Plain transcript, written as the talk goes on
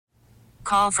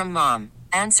call from mom.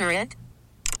 Answer it.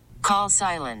 Call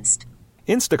silenced.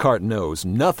 Instacart knows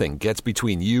nothing gets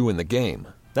between you and the game.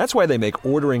 That's why they make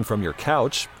ordering from your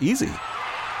couch easy.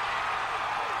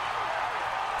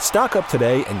 Stock up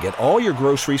today and get all your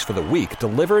groceries for the week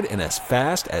delivered in as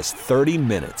fast as 30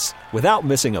 minutes without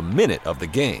missing a minute of the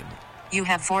game. You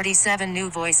have 47 new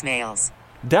voicemails.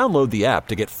 Download the app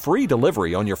to get free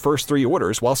delivery on your first 3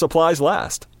 orders while supplies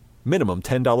last. Minimum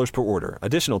 $10 per order.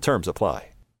 Additional terms apply.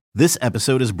 This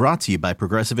episode is brought to you by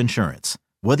Progressive Insurance.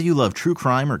 Whether you love true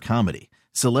crime or comedy,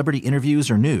 celebrity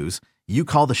interviews or news, you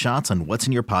call the shots on what's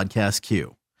in your podcast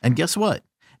queue. And guess what?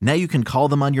 Now you can call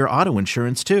them on your auto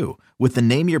insurance too with the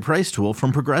Name Your Price tool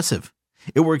from Progressive.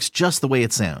 It works just the way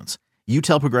it sounds. You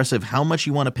tell Progressive how much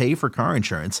you want to pay for car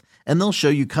insurance, and they'll show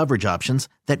you coverage options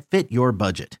that fit your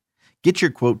budget. Get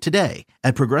your quote today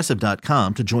at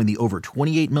Progressive.com to join the over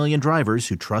 28 million drivers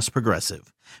who trust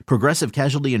Progressive. Progressive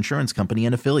Casualty Insurance Company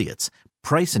and Affiliates.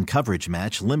 Price and coverage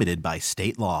match limited by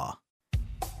state law.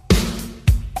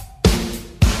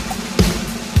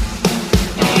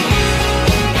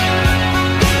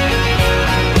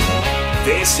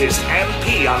 This is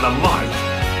MP on the Mark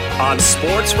on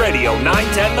Sports Radio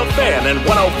 910 The Fan and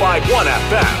 105.1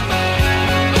 FM.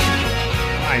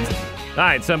 All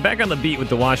right, so I'm back on the beat with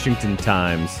the Washington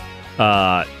Times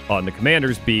on the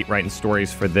Commanders beat, writing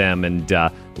stories for them, and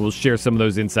we'll share some of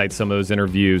those insights, some of those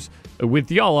interviews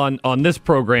with y'all on this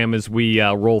program as we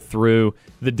roll through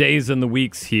the days and the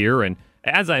weeks here. And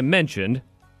as I mentioned,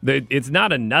 it's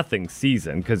not a nothing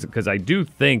season because I do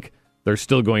think they're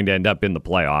still going to end up in the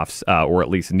playoffs, or at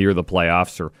least near the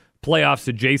playoffs, or playoffs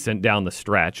adjacent down the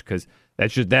stretch, because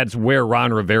that's where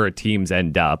Ron Rivera teams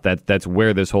end up. That's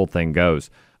where this whole thing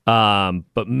goes.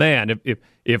 But man,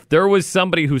 if there was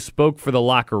somebody who spoke for the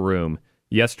locker room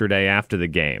yesterday after the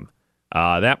game,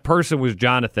 that person was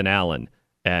Jonathan Allen,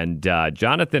 and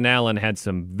Jonathan Allen had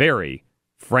some very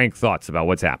frank thoughts about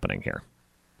what's happening here.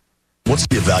 What's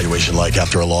the evaluation like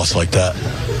after a loss like that?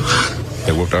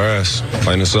 They whooped our ass,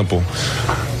 plain and simple.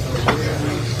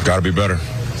 Got to be better.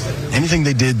 Anything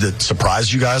they did that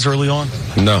surprised you guys early on?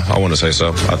 No, I wouldn't say so.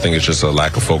 I think it's just a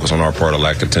lack of focus on our part, a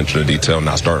lack of attention to detail,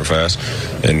 not starting fast,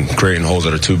 and creating holes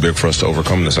that are too big for us to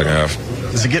overcome in the second half.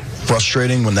 Does it get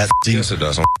frustrating when that... Yes, it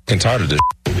does. I'm tired of this.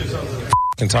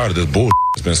 I'm tired of this bullshit.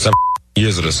 It's been 7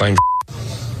 years of the same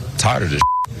tired of this.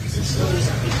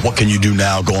 What can you do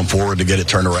now going forward to get it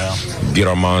turned around? Get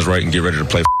our minds right and get ready to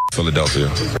play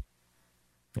Philadelphia.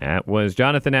 That was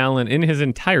Jonathan Allen in his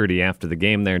entirety after the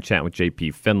game there, chat with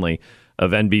JP Finley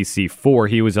of NBC4.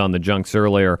 He was on the Junks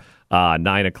earlier,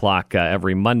 9 o'clock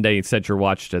every Monday. Set your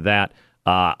watch to that.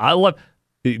 I love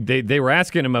they were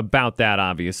asking him about that,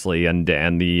 obviously, and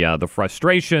the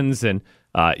frustrations, and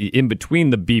in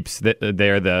between the beeps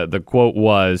the quote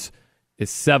was, "Is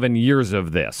 7 years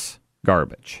of this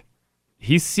garbage."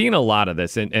 He's seen a lot of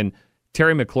this, and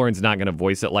Terry McLaurin's not going to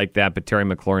voice it like that, but Terry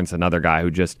McLaurin's another guy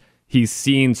who just, he's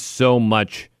seen so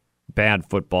much bad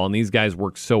football, and these guys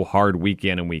work so hard week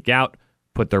in and week out,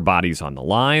 put their bodies on the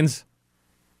lines.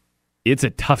 It's a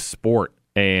tough sport,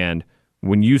 and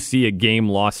when you see a game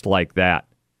lost like that,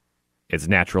 it's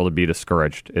natural to be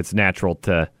discouraged. It's natural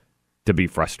to be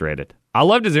frustrated. I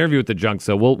loved his interview with the Junks,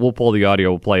 so we'll pull the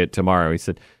audio, we'll play it tomorrow. He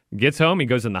said, gets home, he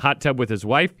goes in the hot tub with his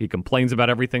wife, he complains about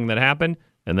everything that happened,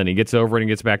 and then he gets over it and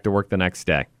gets back to work the next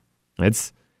day.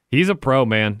 He's a pro,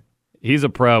 man. He's a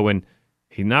pro, and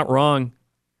he's not wrong.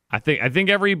 I think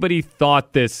everybody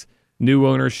thought this new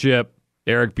ownership,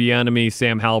 Eric Bieniemy,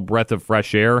 Sam Howell, breath of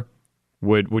fresh air,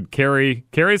 would carry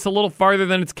us a little farther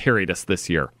than it's carried us this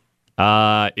year.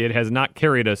 It has not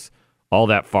carried us all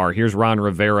that far. Here's Ron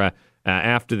Rivera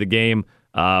after the game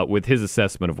with his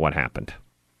assessment of what happened.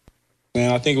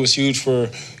 And I think it was huge for,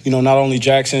 not only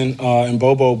Jackson and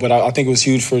Bobo, but I think it was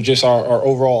huge for just our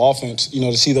overall offense,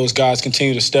 to see those guys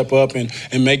continue to step up and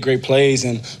make great plays,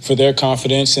 and for their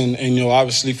confidence and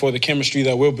obviously for the chemistry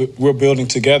that we're building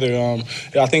together.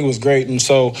 I think it was great. And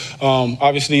so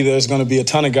obviously there's going to be a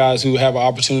ton of guys who have an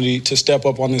opportunity to step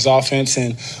up on this offense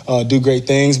and do great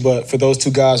things. But for those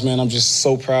two guys, man, I'm just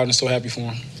so proud and so happy for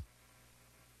them.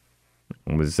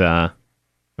 It was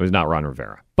not Ron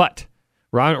Rivera, but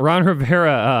Ron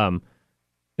Rivera.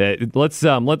 Let's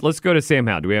go to Sam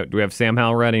Howell. Do we have Sam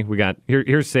Howell ready? We got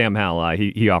here's Sam Howell.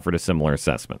 He offered a similar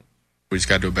assessment. We just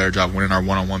got to do a better job winning our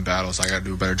one-on-one battles. I got to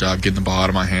do a better job getting the ball out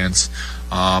of my hands.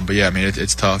 But yeah, I mean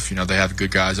it's tough. They have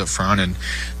good guys up front, and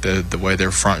the way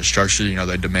their front is structured,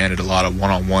 they demanded a lot of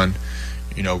one-on-one,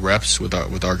 reps with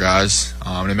our guys,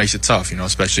 and it makes it tough.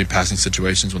 Especially in passing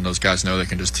situations when those guys know they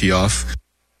can just tee off.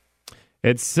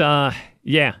 It's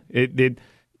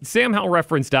Sam Howell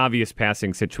referenced obvious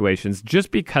passing situations.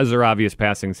 Just because they're obvious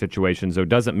passing situations, though,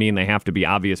 doesn't mean they have to be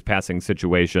obvious passing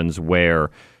situations where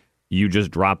you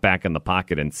just drop back in the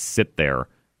pocket and sit there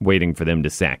waiting for them to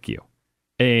sack you.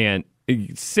 And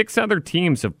 6 other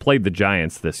teams have played the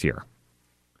Giants this year.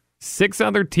 6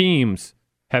 other teams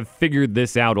have figured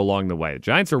this out along the way. The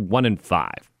Giants are 1-5.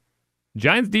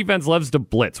 Giants defense loves to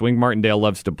blitz. Wink Martindale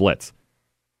loves to blitz.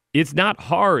 It's not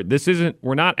hard.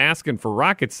 We're not asking for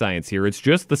rocket science here. It's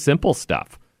just the simple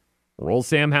stuff. Roll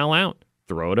Sam Howell out.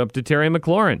 Throw it up to Terry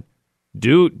McLaurin.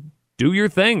 Do your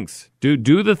things.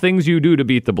 Do the things you do to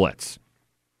beat the blitz.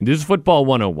 This is football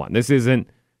 101. This isn't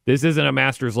a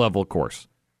master's level course.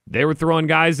 They were throwing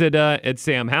guys at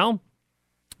Sam Howell,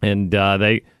 and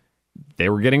they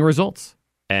were getting results.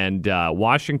 And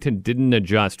Washington didn't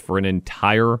adjust for an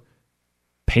entire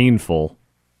painful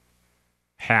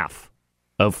half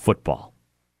of football.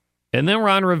 And then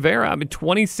Ron Rivera,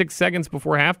 26 seconds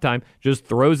before halftime, just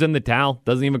throws in the towel,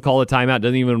 doesn't even call a timeout,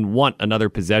 doesn't even want another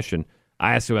possession.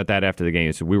 I asked him about that after the game.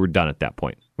 He said, we were done at that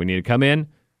point. We needed to come in.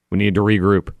 We needed to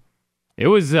regroup. It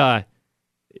was a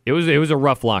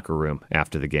rough locker room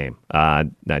after the game.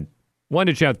 I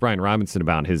wanted to chat with Brian Robinson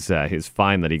about his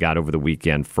fine that he got over the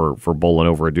weekend for bowling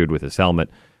over a dude with his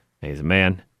helmet. And he said,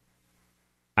 man,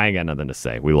 I ain't got nothing to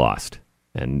say. We lost.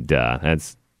 And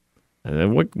that's...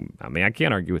 I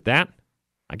can't argue with that.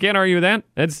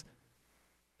 There's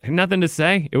nothing to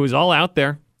say. It was all out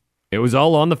there. It was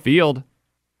all on the field.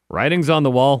 Writing's on the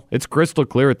wall. It's crystal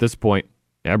clear at this point.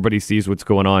 Everybody sees what's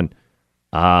going on.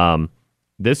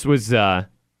 This was there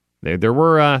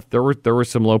were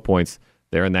some low points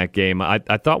there in that game. I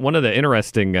thought one of the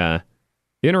interesting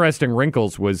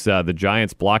wrinkles was the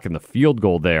Giants blocking the field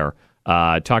goal there.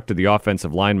 Talked to the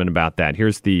offensive lineman about that.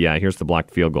 Here's the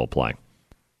blocked field goal play.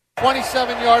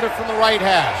 27-yarder from the right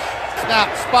hash.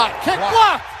 Snap, spot, kick,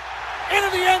 blocked into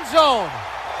the end zone.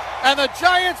 And the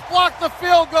Giants block the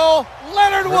field goal.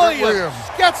 Leonard Williams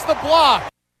gets the block.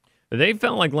 They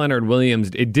felt like Leonard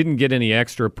Williams, it didn't get any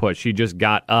extra push. He just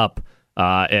got up,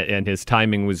 and his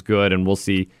timing was good, and we'll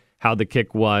see how the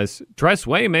kick was. Tress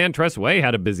Way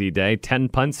had a busy day. 10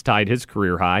 punts tied his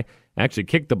career high. Actually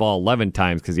kicked the ball 11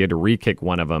 times because he had to re-kick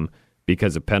one of them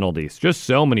because of penalties. Just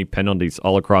so many penalties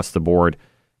all across the board.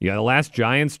 The last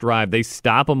Giants drive, they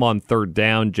stop him on 3rd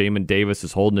down. Jamin Davis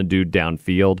is holding a dude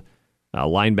downfield.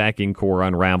 Linebacking core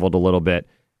unraveled a little bit.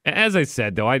 As I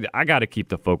said, though, I got to keep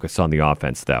the focus on the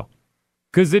offense, though.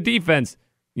 Because the defense,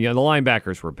 the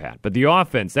linebackers were bad. But the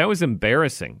offense, that was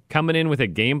embarrassing. Coming in with a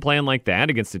game plan like that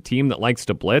against a team that likes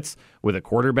to blitz with a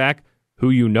quarterback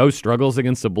who struggles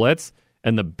against the blitz,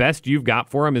 and the best you've got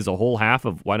for him is a whole half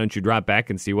of why don't you drop back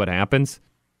and see what happens.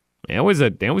 That was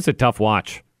a tough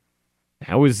watch.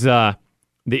 That was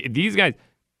these guys.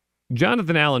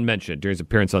 Jonathan Allen mentioned during his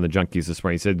appearance on the Junkies this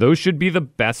morning, he said those should be the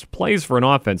best plays for an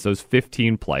offense, those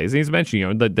 15 plays. And he's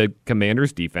mentioned, the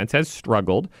Commanders' defense has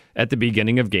struggled at the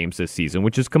beginning of games this season,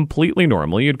 which is completely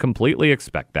normal. You'd completely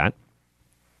expect that.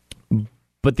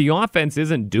 But the offense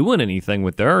isn't doing anything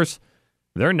with theirs.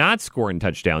 They're not scoring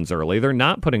touchdowns early. They're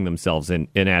not putting themselves in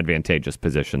advantageous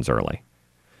positions early.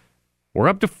 We're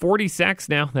up to 40 sacks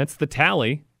now. That's the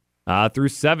tally through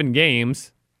 7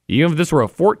 games. Even if this were a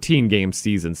 14-game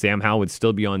season, Sam Howell would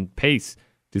still be on pace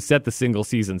to set the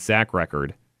single-season sack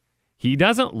record. He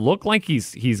doesn't look like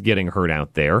he's getting hurt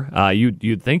out there.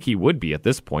 You'd think he would be at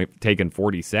this point, taking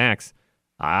 40 sacks.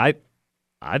 I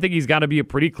think he's got to be a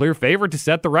pretty clear favorite to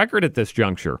set the record at this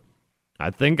juncture. I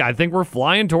think we're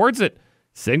flying towards it.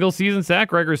 Single-season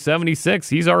sack record 76.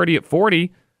 He's already at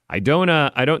 40. I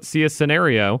don't see a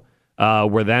scenario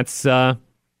where that's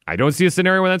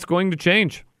going to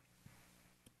change.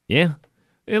 Yeah.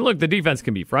 And look, the defense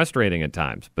can be frustrating at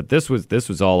times, but this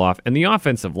was all off. And the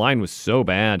offensive line was so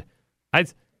bad.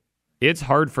 It's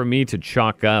hard for me to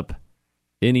chalk up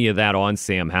any of that on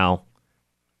Sam Howell.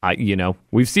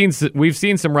 We've seen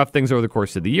some rough things over the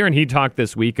course of the year, and he talked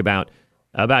this week about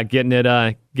getting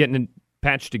it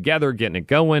patched together, getting it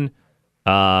going.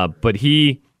 But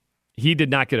he did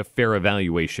not get a fair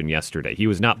evaluation yesterday. He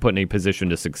was not put in a position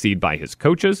to succeed by his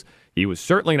coaches. He was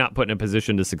certainly not put in a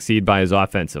position to succeed by his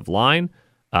offensive line.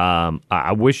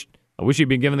 I wish he'd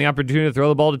been given the opportunity to throw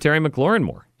the ball to Terry McLaurin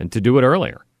more and to do it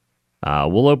earlier.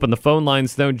 We'll open the phone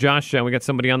lines, though. Josh, we got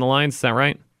somebody on the line. Is that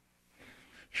right?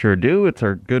 Sure do. It's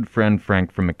our good friend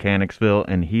Frank from Mechanicsville,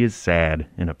 and he is sad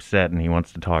and upset, and he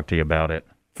wants to talk to you about it.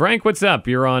 Frank, what's up?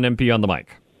 You're on MP on the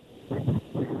mic.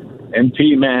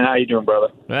 MP, man, how you doing, brother?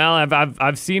 Well,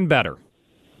 I've seen better.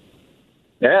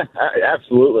 Yeah,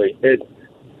 absolutely. You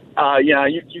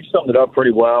summed it up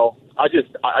pretty well. I just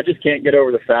can't get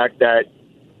over the fact that,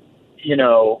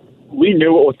 we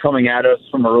knew what was coming at us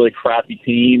from a really crappy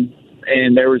team,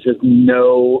 and there was just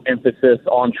no emphasis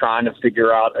on trying to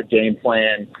figure out a game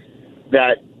plan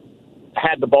that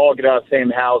had the ball get out of Sam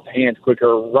Howell's hands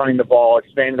quicker, running the ball,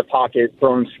 expanding the pocket,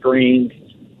 throwing screens.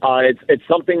 It's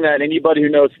something that anybody who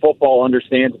knows football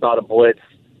understands about a blitz,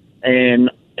 and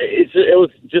it was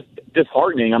just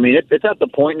disheartening. I mean, it's at the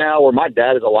point now where my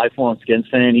dad is a lifelong Skins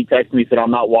fan. He texted me, said,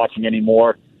 I'm not watching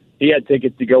anymore. He had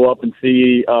tickets to go up and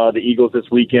see the Eagles this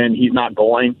weekend. He's not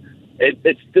going.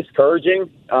 It's discouraging.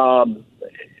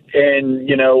 And,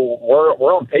 you know,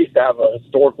 we're on pace to have a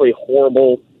historically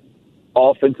horrible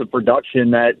offensive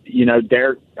production that, you know,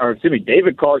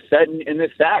 David Carr set in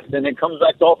this sacks, and it comes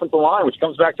back to offensive line, which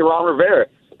comes back to Ron Rivera.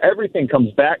 Everything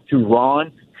comes back to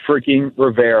Ron freaking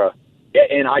Rivera.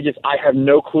 And I have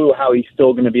no clue how he's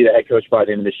still going to be the head coach by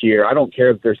the end of this year. I don't care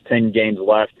if there's 10 games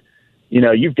left. You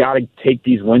know, you've got to take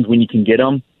these wins when you can get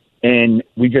them, and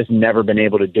we've just never been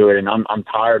able to do it. And I'm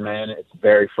tired, man. It's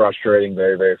very frustrating,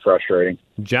 very, very frustrating.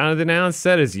 Jonathan Allen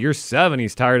said it's year 7.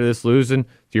 He's tired of this losing.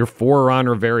 It's year 4, Ron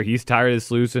Rivera. He's tired of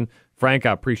this losing. Frank,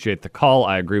 I appreciate the call.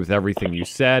 I agree with everything you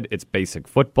said. It's basic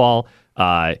football.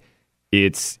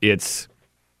 It's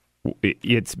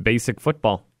basic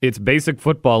football. It's basic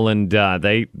football, and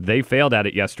they failed at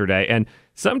it yesterday. And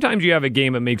sometimes you have a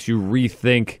game that makes you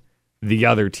rethink the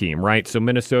other team, right? So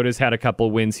Minnesota's had a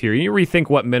couple wins here. You rethink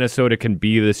what Minnesota can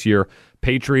be this year.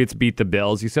 Patriots beat the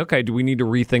Bills. You say, okay, do we need to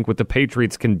rethink what the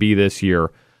Patriots can be this year?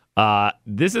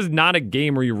 This is not a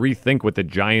game where you rethink what the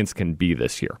Giants can be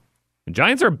this year. The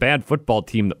Giants are a bad football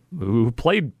team who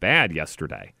played bad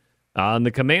yesterday. And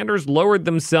the Commanders lowered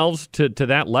themselves to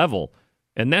that level,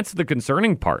 and that's the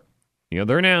concerning part. You know,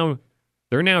 they're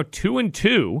now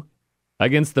 2-2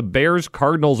 against the Bears,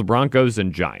 Cardinals, Broncos,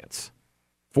 and Giants.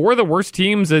 4 of the worst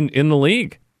teams in the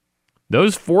league.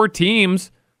 Those 4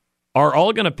 teams are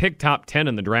all going to pick top 10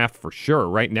 in the draft for sure.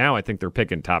 Right now, I think they're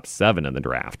picking top 7 in the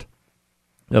draft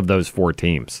of those 4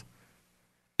 teams.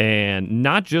 And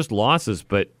not just losses,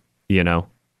 but, you know,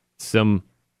 some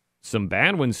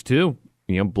bad ones too.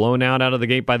 You know, blown out of the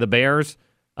gate by the Bears.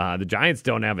 The Giants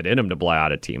don't have it in them to blow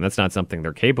out a team. That's not something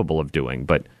they're capable of doing.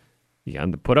 But yeah,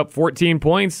 to put up 14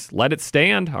 points, let it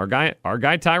stand. Our guy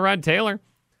Tyrod Taylor.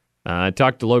 I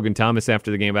talked to Logan Thomas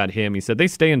after the game about him. He said they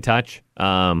stay in touch.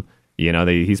 You know,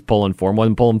 he's pulling for him.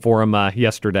 Wasn't pulling for him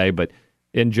yesterday, but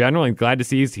in general, I'm glad to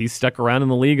see he's stuck around in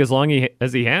the league as long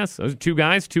as he has. Those 2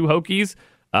 guys, 2 Hokies,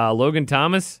 Logan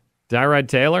Thomas, Tyrod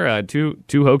Taylor, two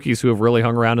Hokies who have really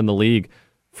hung around in the league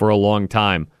for a long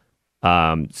time.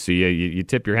 So you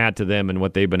tip your hat to them and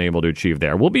what they've been able to achieve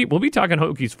there. We'll be talking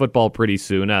Hokies football pretty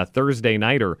soon. Thursday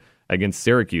nighter against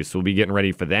Syracuse. So we'll be getting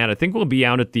ready for that. I think we'll be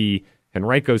out at the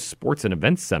Henrico Sports and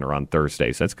Events Center on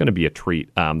Thursday, so that's going to be a treat.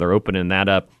 They're opening that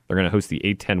up. They're going to host the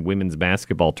A-10 women's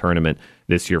basketball tournament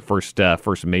this year,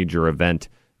 first major event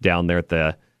down there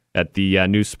at the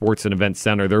new Sports and Events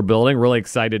Center they're building. Really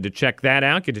excited to check that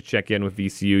out. Get to check in with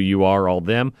VCU, UR, all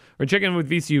them. We're checking in with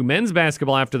VCU men's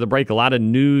basketball after the break. A lot of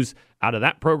news out of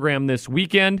that program this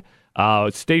weekend.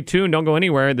 Stay tuned. Don't go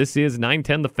anywhere. This is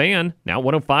 910 The Fan, now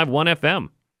 105.1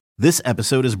 FM. This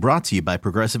episode is brought to you by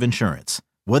Progressive Insurance.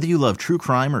 Whether you love true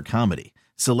crime or comedy,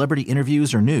 celebrity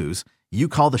interviews or news, you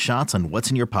call the shots on what's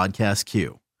in your podcast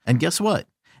queue. And guess what?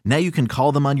 Now you can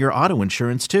call them on your auto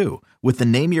insurance too with the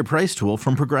Name Your Price tool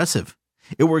from Progressive.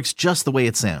 It works just the way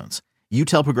it sounds. You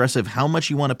tell Progressive how much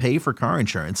you want to pay for car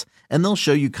insurance, and they'll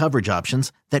show you coverage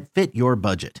options that fit your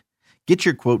budget. Get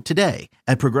your quote today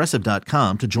at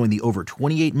Progressive.com to join the over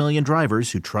 28 million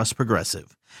drivers who trust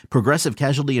Progressive. Progressive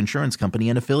Casualty Insurance Company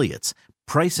and Affiliates.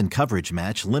 Price and coverage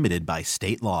match limited by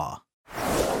state law.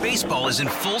 Baseball is in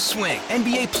full swing.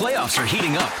 NBA playoffs are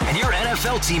heating up, and your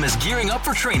NFL team is gearing up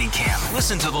for training camp.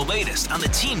 Listen to the latest on the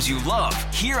teams you love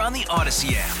here on the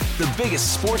Odyssey app. The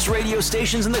biggest sports radio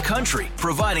stations in the country,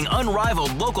 providing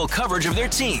unrivaled local coverage of their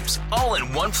teams, all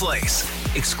in one place.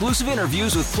 Exclusive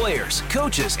interviews with players,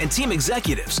 coaches, and team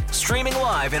executives, streaming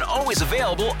live and always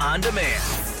available on demand.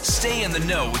 Stay in the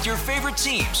know with your favorite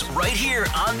teams right here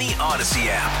on the Odyssey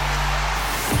app.